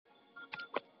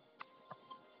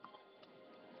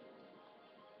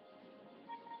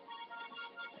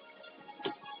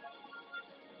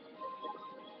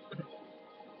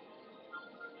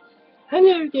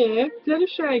Hello there,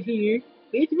 Fluttershy here.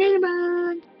 It's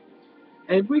Metamon,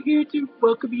 and we're here to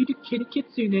welcome you to Kitty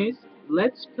Kitsune's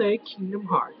Let's Play Kingdom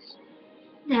Hearts.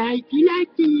 Now, if you like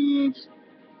this,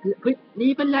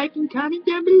 leave a like and comment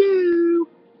down below,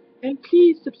 and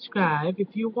please subscribe if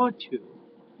you want to.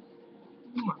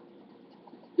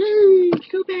 Yay,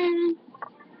 go back!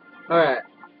 Alright,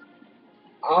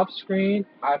 off screen,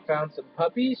 I found some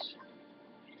puppies,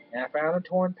 and I found a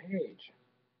torn page.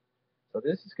 So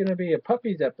this is going to be a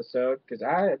puppies episode, because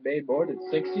I have made more than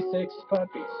 66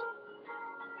 puppies.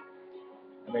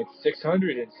 I made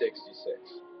 666.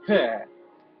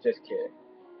 Just kidding.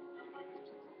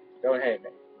 Don't hate me.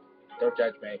 Don't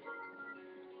judge me.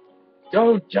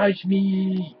 Don't judge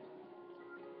me!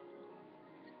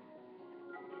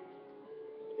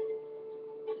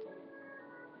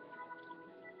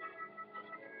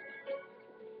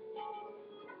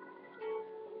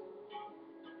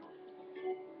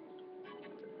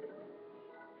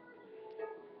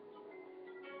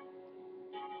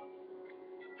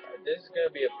 This is going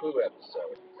to be a poo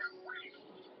episode.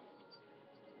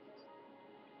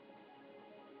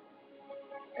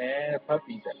 And a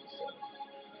puppies episode.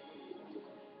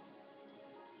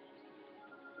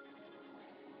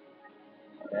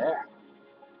 Yeah.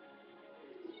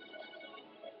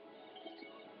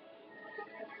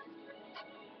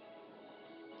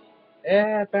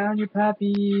 Yeah, I found your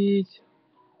puppies.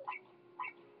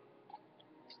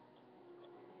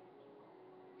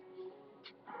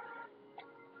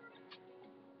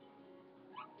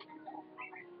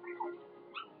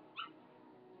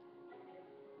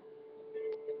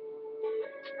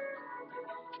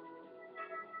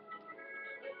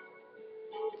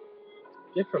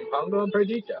 Get from Pongo and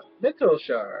Perdita. Mithril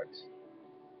shards.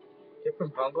 Get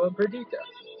from Pongo and Perdita.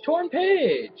 Torn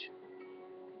page.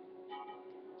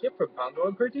 Get from Pongo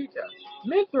and Perdita.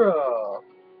 Mithril.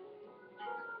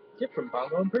 Get from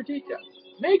Pongo and Perdita.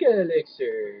 Mega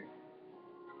elixir.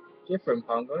 Gift from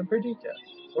Pongo and Perdita.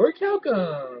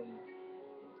 Orichalcum!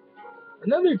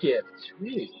 Another gift.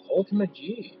 Sweet. Ultimate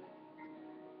G.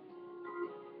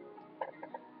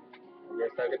 I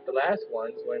guess I'll get the last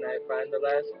ones when I find the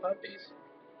last puppies.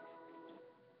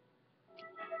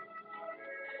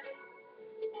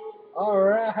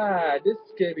 Alright, this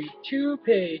is gonna be 2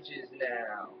 pages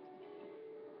now.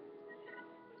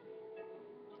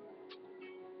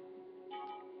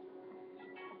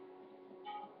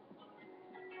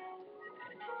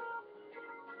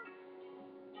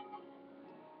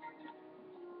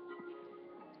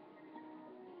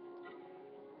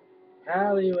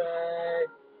 Alleyway.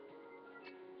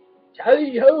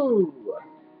 Tally ho!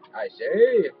 I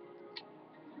say.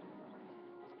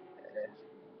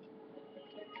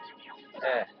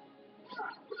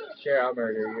 Sure, I'll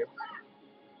murder you.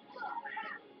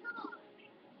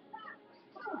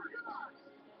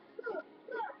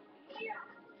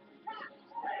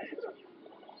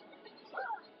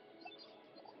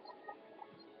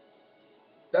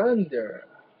 Thunder.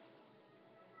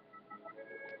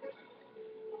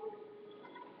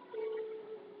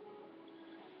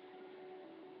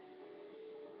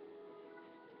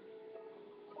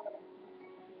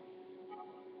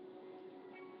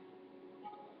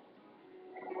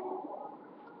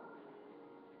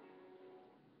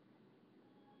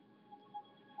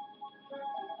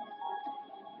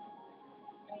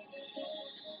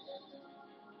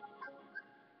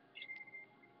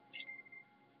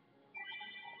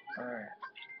 Alright.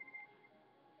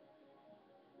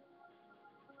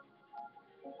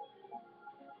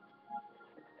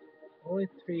 Only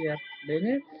 3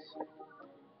 minutes?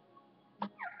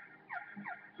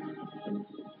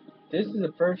 This is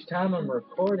the first time I'm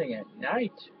recording at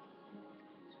night.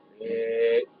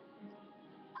 Sweet.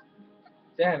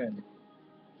 Salmon.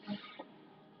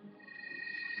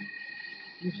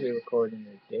 Usually recording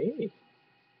the day.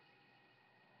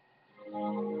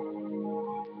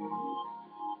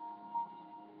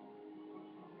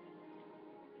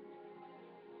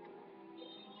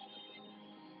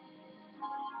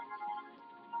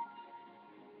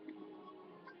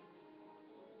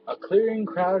 A clearing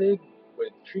crowded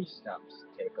with tree stumps.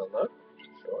 Take a look.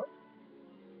 Sure.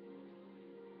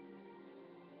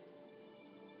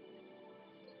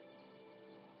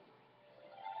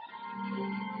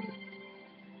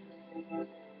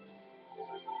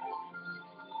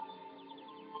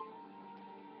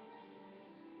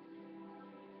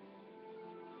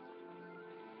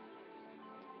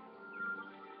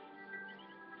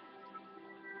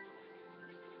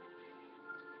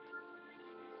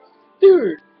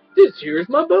 Dude, this here's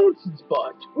my bouncing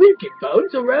spot. We can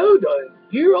bounce around on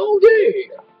here all day.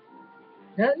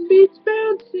 Nothing beats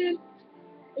bouncing.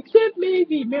 Except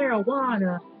maybe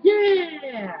marijuana.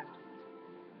 Yeah!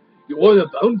 You wanna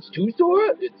bounce too,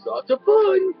 Sora? It's lots of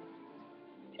fun.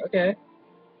 Okay.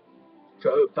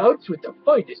 Try to bounce with the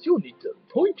finest. You'll need some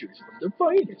pointers from the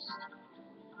finest.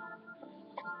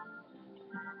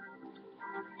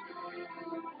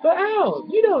 But Al,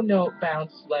 you don't know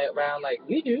bounce around like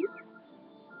we do.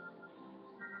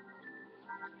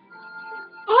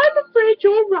 I'm afraid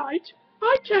you're right.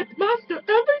 I can't master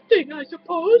everything, I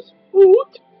suppose.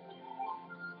 Oot.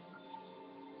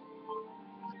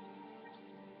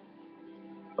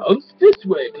 Bounce this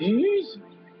way, please.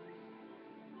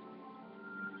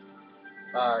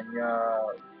 No. No.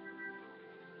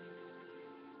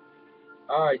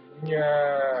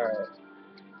 No.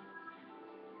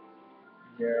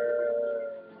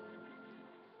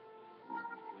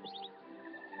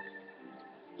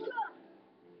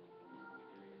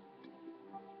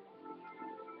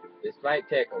 This might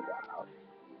take a while.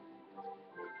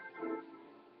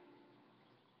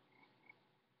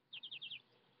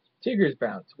 Tigger's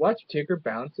bounce. Watch Tigger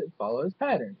bounce and follow his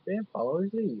pattern. Then follow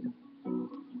his lead.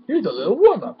 Here's a little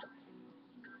warm-up.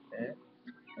 And,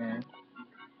 and,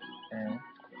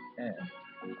 and.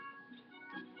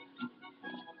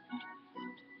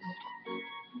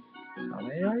 How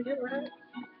many did I get right?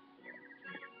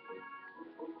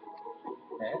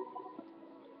 And,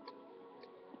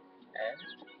 and.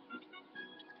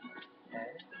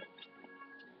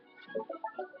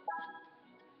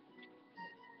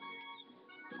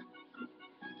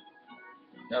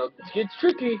 No, it gets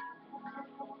tricky.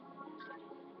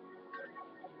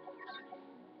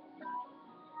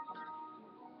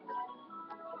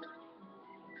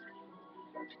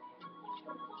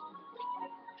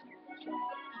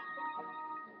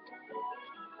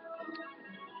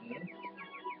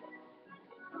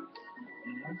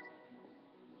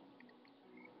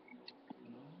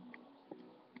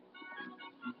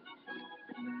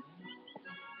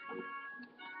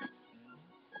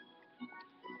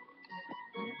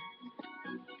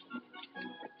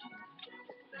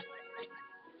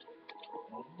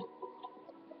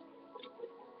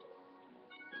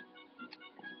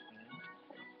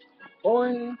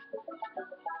 Boing.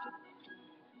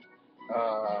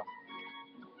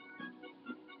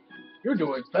 You're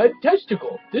doing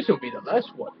fantastical. This will be the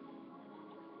last one.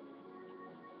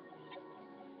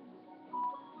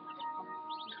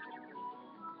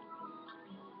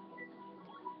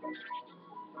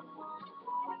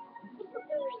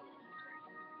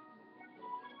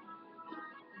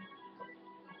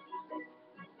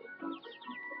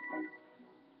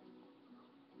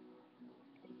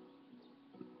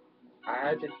 I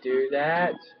had to do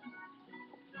that.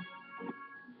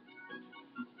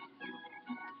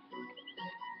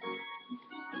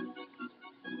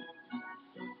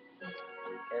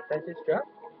 Can't I just drop?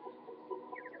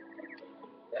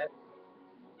 That.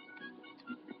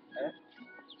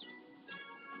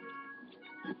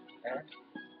 That.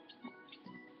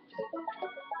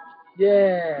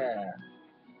 Yeah.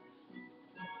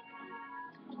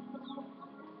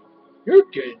 You're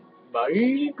getting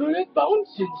mighty good at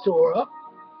bouncing, Sora.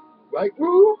 Right,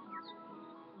 Roo?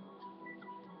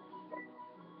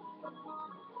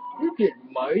 You're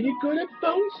getting mighty good at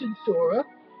bouncing, Sora.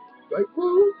 Right,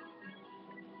 Roo?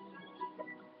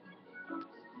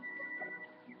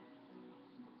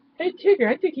 Hey, Tigger,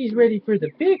 I think he's ready for the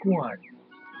big one.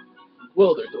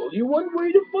 Well, there's only one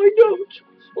way to find out.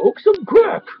 Smoke some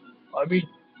crack. I mean,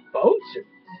 bouncing.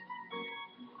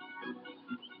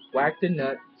 Whack the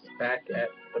nuts back at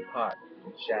the pot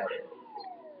and shatter.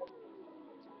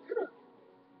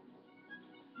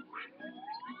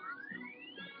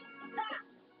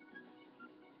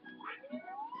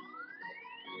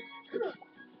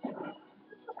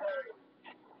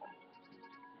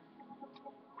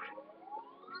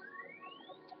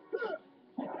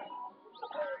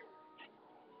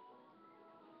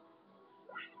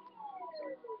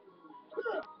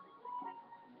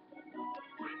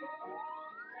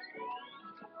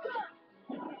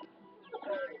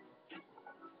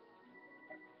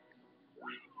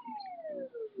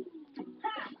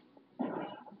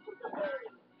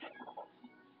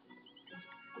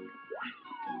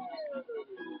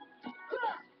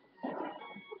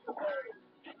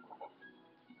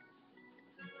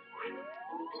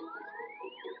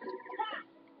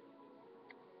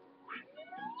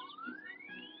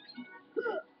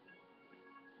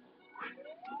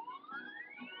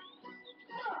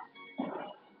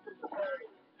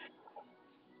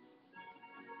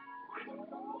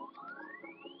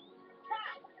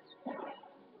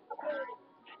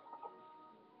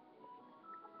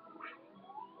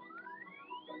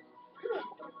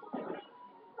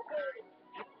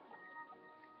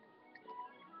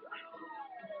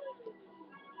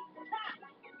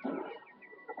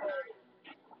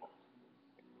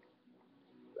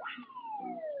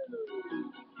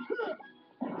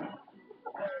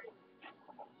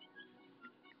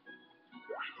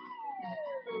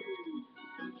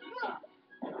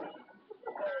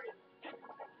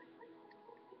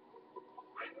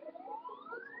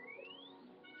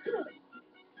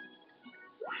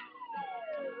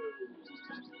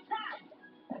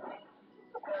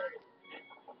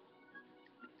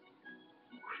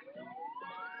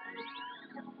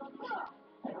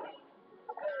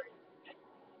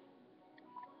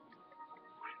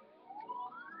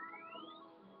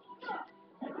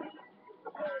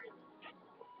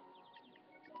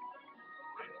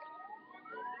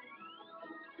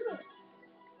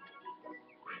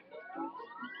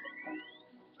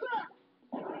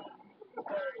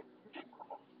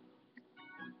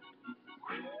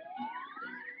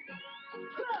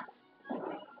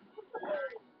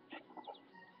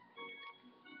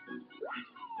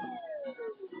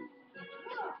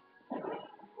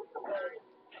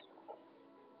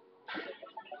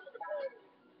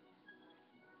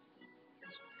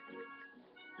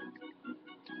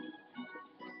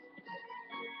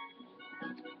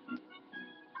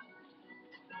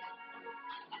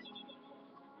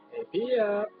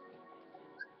 Yeah.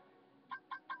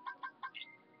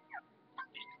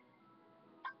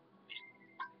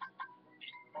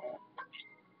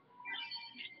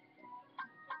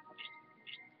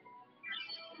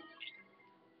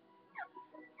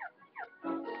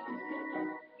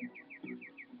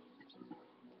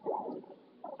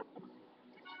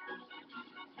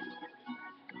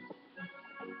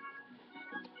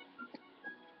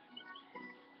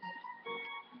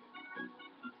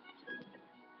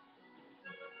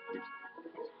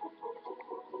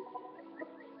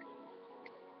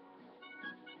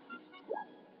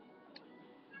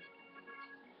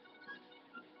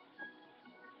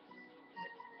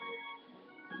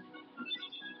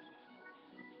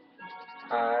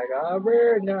 I got a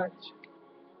rare nut.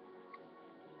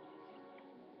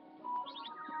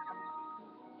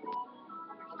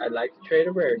 I'd like to trade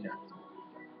a rare nut.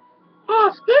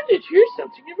 Ah, splendid! Here's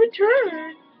something in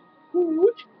return.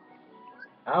 Hoot.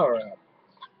 Power up.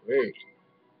 Sweet.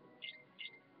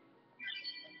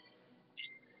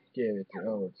 Give it to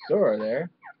old Sora there.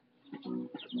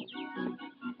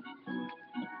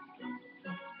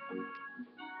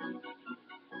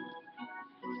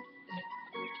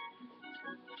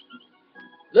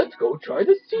 Let's go try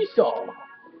the seesaw.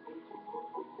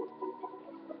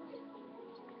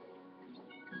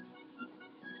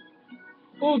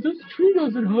 Oh, this tree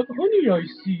doesn't have honey, I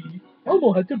see. I'm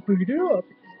gonna have to beat it up.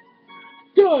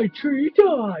 Die, tree,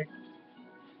 die!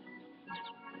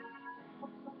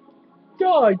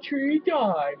 Die, tree,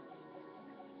 die!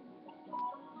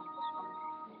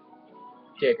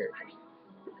 Digger.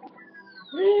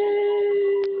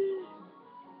 Whee!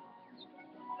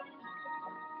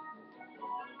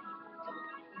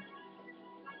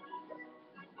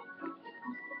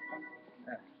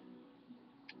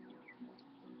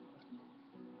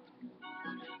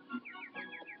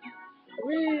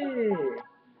 Whee!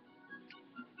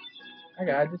 I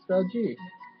gotta dispel G.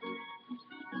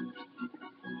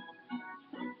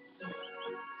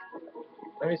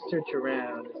 Let me search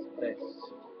around this place.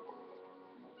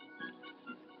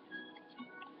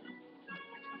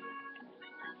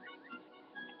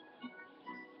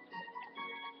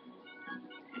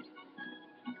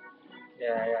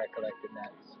 Yeah, I gotta collect the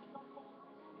nuts.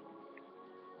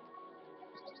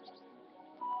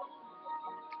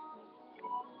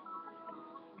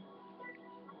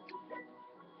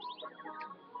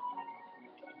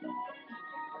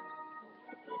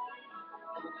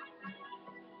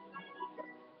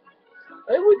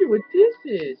 I wonder what this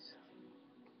is.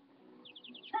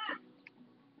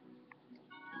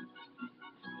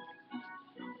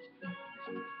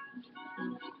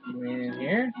 You in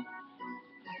here?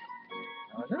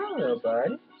 Oh no, little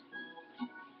bud.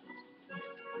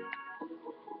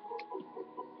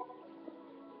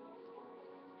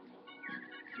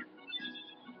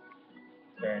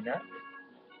 Fair enough.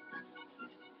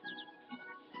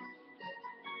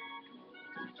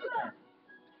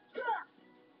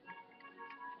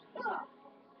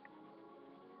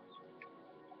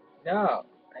 No,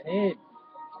 I need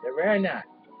the rare nut.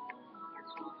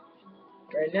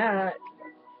 Rare nut.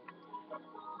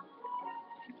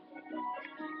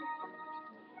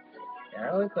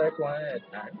 Yeah, I'll collect one at a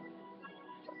time.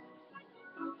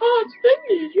 Oh, it's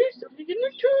splendid! Here's something in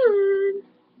return.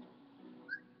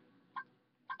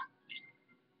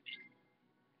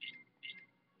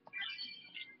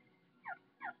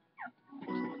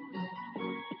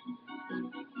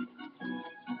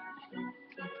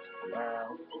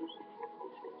 Wow.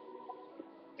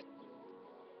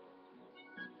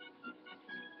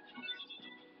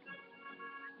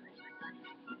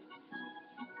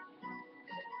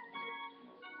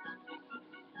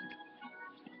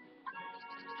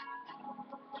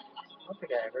 I don't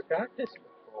think I ever got this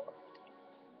before.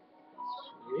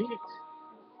 Sweet.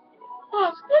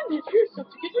 Oh, splendid! Here's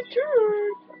something in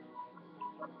return.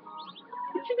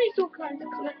 Would you be so kind to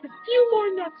collect a few more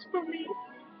nuts for me?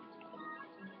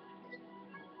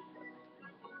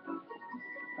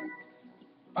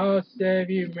 I'll save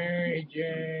you, Mary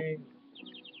Jane.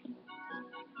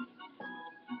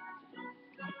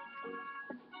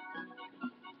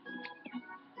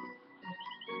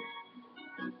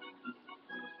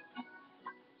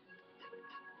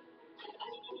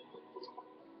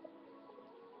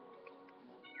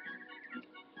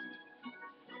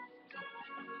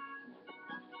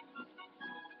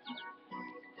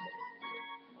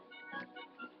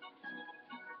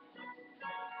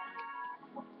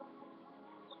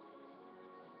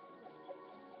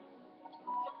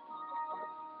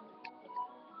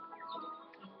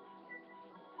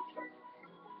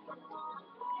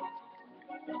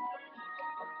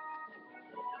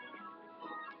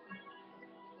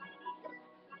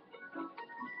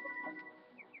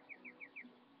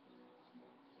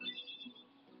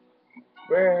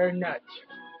 Square nut.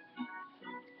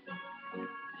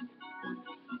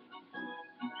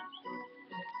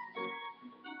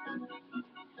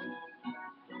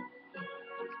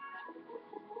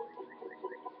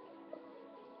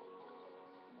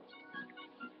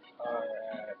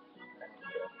 Alright.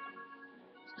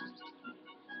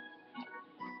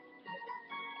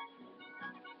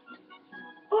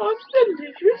 Oh,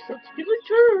 suddenly here's something in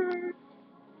return.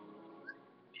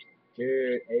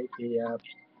 Dude, AP up.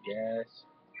 Yes.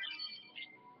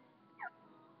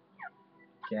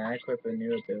 Can I equip a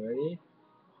new ability?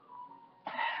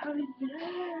 Hell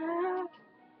yeah!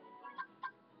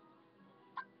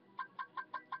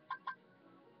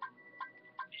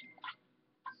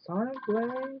 Sonic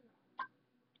Blade?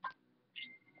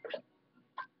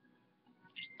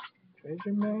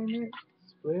 Treasure Magnet?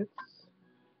 Splits?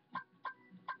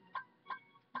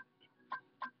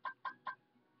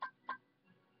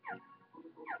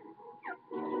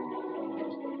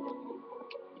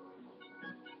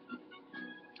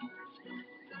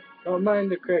 Don't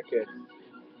mind the crickets.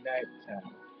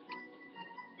 Nighttime.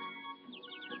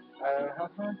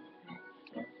 Uh-huh.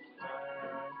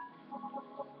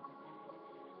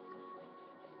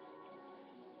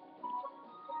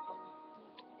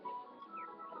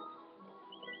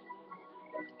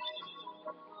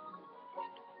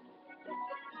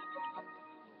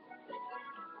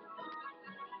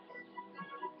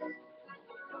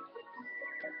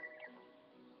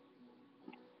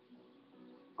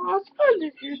 Oh,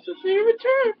 splendid! Here's the thing in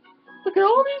return. Look at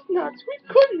all these nuts. We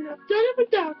couldn't have done it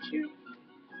without you.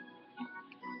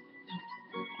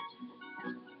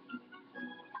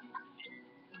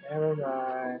 Never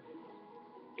mind.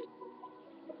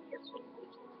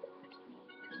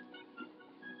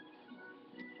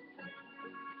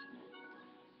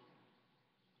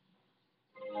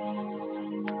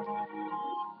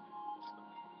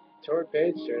 Toward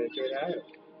page turned into an item.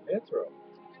 Mithril.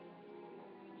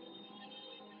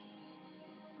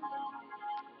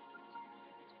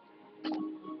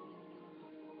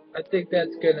 I think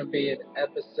that's gonna be an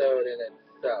episode in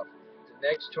itself. The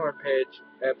next torn page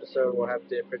episode will have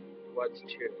different ones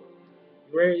too.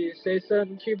 You ready to say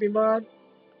something, Cubimon?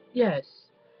 Yes.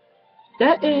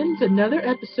 That ends another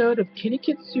episode of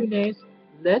Kinikitsune's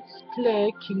Let's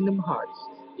Play Kingdom Hearts.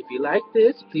 If you like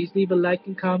this, please leave a like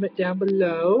and comment down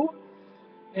below.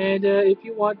 And if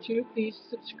you want to, please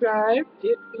subscribe.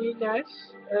 It'd be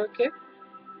nice. Okay.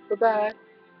 Bye-bye.